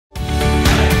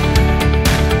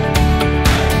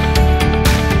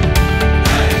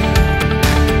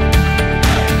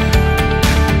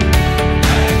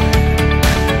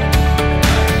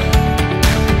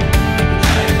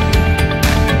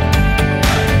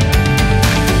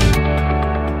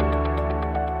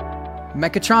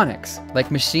Mechatronics,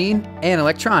 like machine and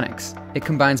electronics. It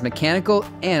combines mechanical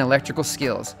and electrical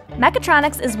skills.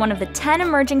 Mechatronics is one of the 10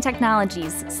 emerging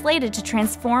technologies slated to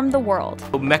transform the world.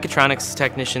 Mechatronics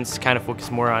technicians kind of focus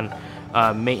more on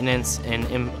maintenance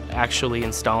and actually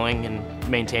installing and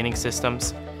maintaining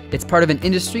systems. It's part of an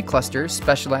industry cluster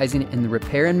specializing in the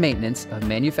repair and maintenance of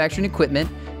manufacturing equipment,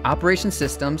 operation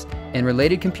systems, and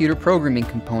related computer programming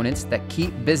components that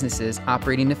keep businesses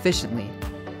operating efficiently.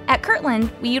 At Kirtland,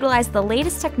 we utilize the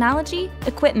latest technology,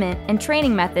 equipment, and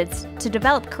training methods to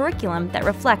develop curriculum that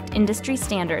reflect industry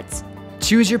standards.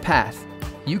 Choose your path.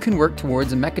 You can work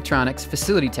towards a Mechatronics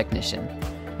facility technician.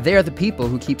 They are the people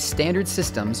who keep standard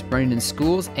systems running in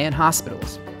schools and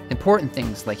hospitals. Important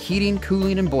things like heating,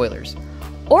 cooling, and boilers.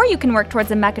 Or you can work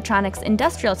towards a Mechatronics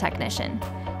industrial technician.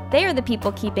 They are the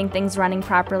people keeping things running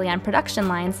properly on production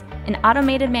lines in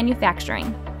automated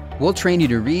manufacturing. We'll train you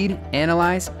to read,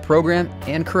 analyze, program,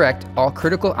 and correct all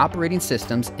critical operating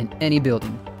systems in any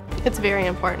building. It's very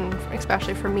important,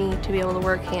 especially for me, to be able to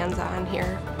work hands-on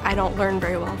here. I don't learn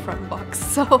very well from books,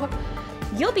 so.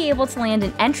 You'll be able to land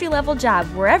an entry-level job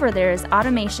wherever there is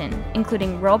automation,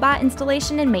 including robot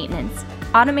installation and maintenance,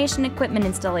 automation equipment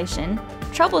installation,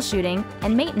 troubleshooting,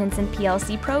 and maintenance and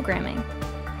PLC programming.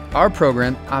 Our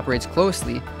program operates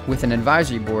closely with an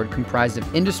advisory board comprised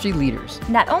of industry leaders.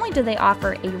 Not only do they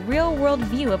offer a real-world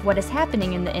view of what is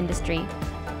happening in the industry,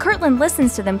 Kirtland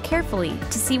listens to them carefully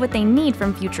to see what they need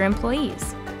from future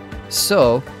employees.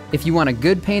 So, if you want a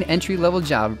good-paying entry-level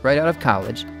job right out of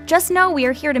college, just know we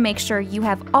are here to make sure you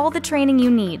have all the training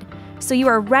you need, so you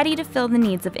are ready to fill the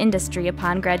needs of industry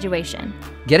upon graduation.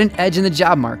 Get an edge in the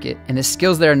job market and the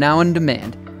skills that are now in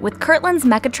demand with Kirtland's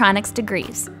Mechatronics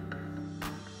degrees.